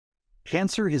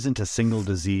Cancer isn't a single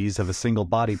disease of a single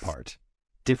body part.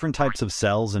 Different types of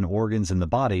cells and organs in the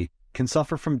body can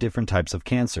suffer from different types of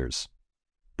cancers.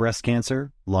 Breast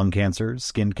cancer, lung cancer,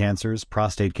 skin cancers,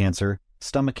 prostate cancer,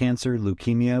 stomach cancer,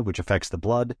 leukemia, which affects the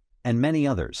blood, and many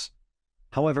others.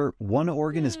 However, one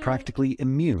organ is practically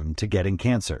immune to getting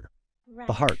cancer: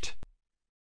 the heart.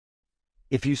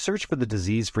 If you search for the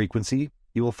disease frequency,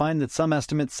 you will find that some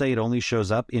estimates say it only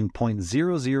shows up in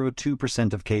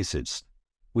 0.002% of cases,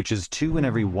 which is 2 in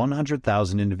every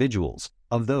 100,000 individuals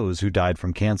of those who died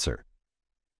from cancer.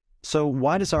 So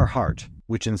why does our heart,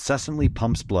 which incessantly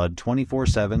pumps blood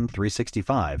 24/7,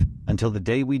 365 until the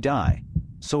day we die,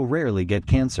 so rarely get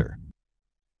cancer?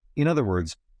 In other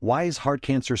words, why is heart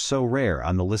cancer so rare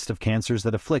on the list of cancers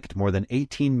that afflict more than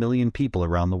 18 million people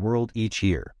around the world each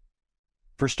year?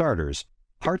 For starters,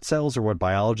 heart cells are what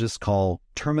biologists call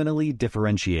terminally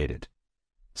differentiated.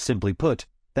 Simply put,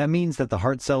 that means that the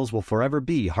heart cells will forever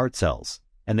be heart cells,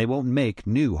 and they won't make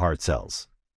new heart cells.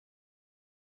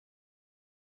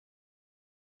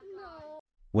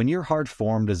 When your heart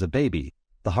formed as a baby,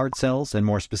 the heart cells, and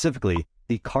more specifically,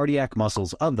 the cardiac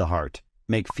muscles of the heart,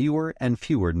 make fewer and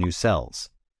fewer new cells.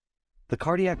 The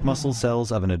cardiac muscle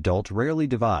cells of an adult rarely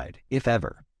divide, if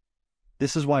ever.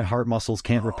 This is why heart muscles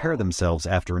can't repair themselves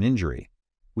after an injury.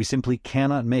 We simply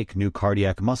cannot make new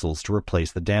cardiac muscles to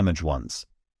replace the damaged ones.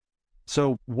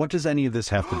 So, what does any of this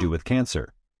have to do with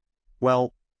cancer?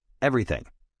 Well, everything.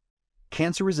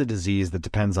 Cancer is a disease that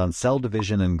depends on cell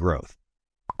division and growth.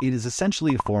 It is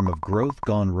essentially a form of growth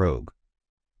gone rogue.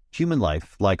 Human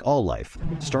life, like all life,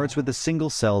 starts with a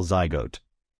single-cell zygote.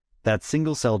 That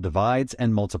single cell divides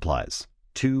and multiplies,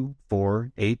 2,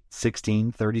 4, 8,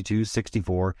 16, 32,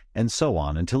 64, and so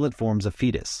on until it forms a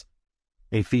fetus.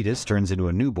 A fetus turns into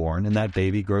a newborn, and that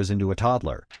baby grows into a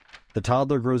toddler. The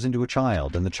toddler grows into a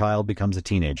child, and the child becomes a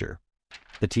teenager.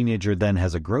 The teenager then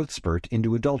has a growth spurt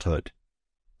into adulthood.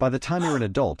 By the time you're an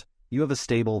adult, you have a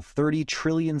stable 30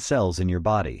 trillion cells in your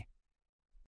body.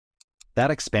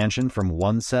 That expansion from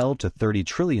 1 cell to 30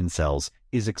 trillion cells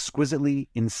is exquisitely,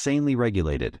 insanely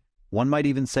regulated. One might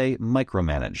even say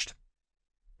micromanaged.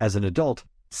 As an adult,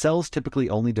 cells typically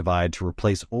only divide to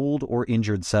replace old or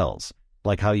injured cells,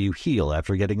 like how you heal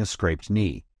after getting a scraped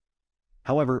knee.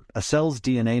 However, a cell's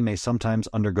DNA may sometimes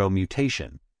undergo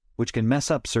mutation, which can mess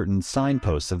up certain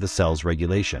signposts of the cell's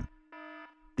regulation.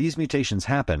 These mutations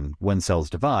happen when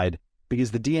cells divide because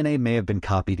the DNA may have been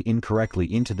copied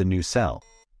incorrectly into the new cell,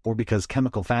 or because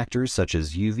chemical factors such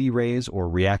as UV rays or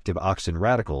reactive oxygen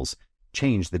radicals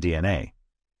change the DNA.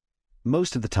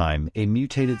 Most of the time, a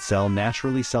mutated cell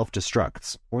naturally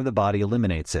self-destructs, or the body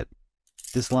eliminates it.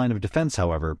 This line of defense,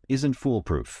 however, isn't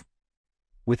foolproof.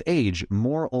 With age,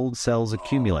 more old cells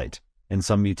accumulate, and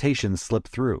some mutations slip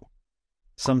through.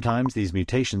 Sometimes these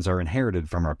mutations are inherited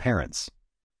from our parents.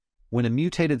 When a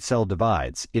mutated cell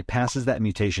divides, it passes that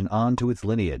mutation on to its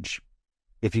lineage.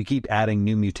 If you keep adding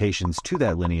new mutations to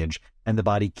that lineage, and the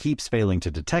body keeps failing to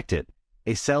detect it,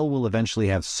 a cell will eventually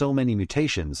have so many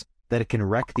mutations that it can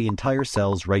wreck the entire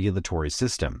cell's regulatory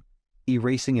system,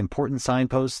 erasing important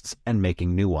signposts and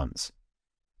making new ones.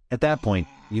 At that point,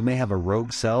 you may have a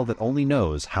rogue cell that only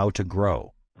knows how to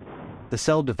grow. The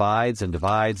cell divides and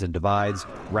divides and divides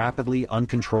rapidly,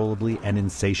 uncontrollably, and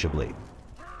insatiably.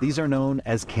 These are known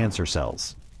as cancer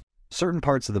cells. Certain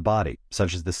parts of the body,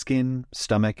 such as the skin,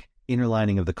 stomach, inner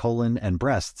lining of the colon, and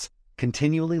breasts,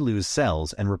 continually lose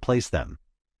cells and replace them.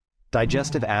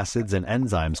 Digestive acids and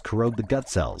enzymes corrode the gut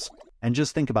cells, and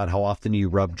just think about how often you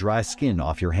rub dry skin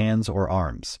off your hands or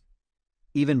arms.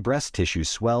 Even breast tissue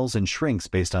swells and shrinks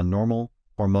based on normal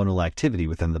hormonal activity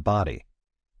within the body.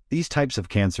 These types of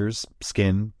cancers,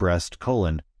 skin, breast,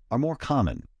 colon, are more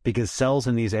common because cells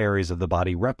in these areas of the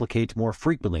body replicate more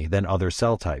frequently than other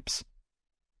cell types.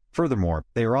 Furthermore,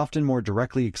 they are often more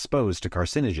directly exposed to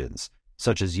carcinogens,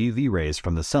 such as UV rays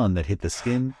from the sun that hit the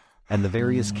skin and the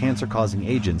various cancer-causing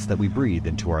agents that we breathe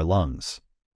into our lungs.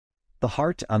 The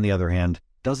heart, on the other hand,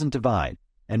 doesn't divide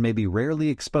and may be rarely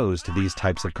exposed to these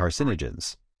types of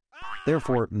carcinogens.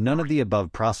 Therefore, none of the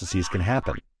above processes can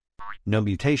happen. No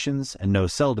mutations and no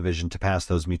cell division to pass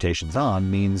those mutations on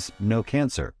means no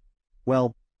cancer.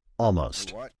 Well,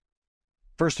 almost.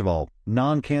 First of all,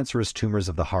 non-cancerous tumors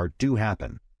of the heart do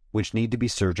happen, which need to be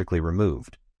surgically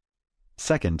removed.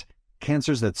 Second,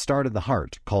 cancers that start in the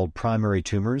heart, called primary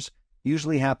tumors,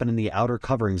 usually happen in the outer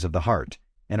coverings of the heart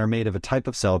and are made of a type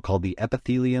of cell called the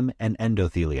epithelium and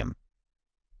endothelium.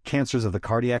 Cancers of the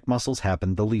cardiac muscles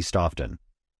happen the least often.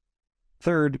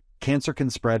 Third, cancer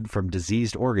can spread from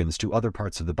diseased organs to other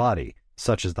parts of the body,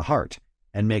 such as the heart,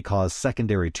 and may cause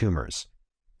secondary tumors.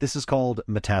 This is called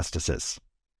metastasis.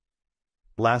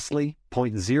 Lastly,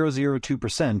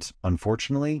 0.002%,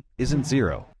 unfortunately, isn't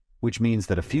zero, which means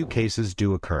that a few cases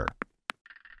do occur.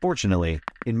 Fortunately,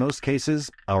 in most cases,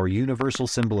 our universal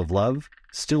symbol of love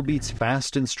still beats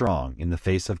fast and strong in the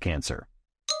face of cancer.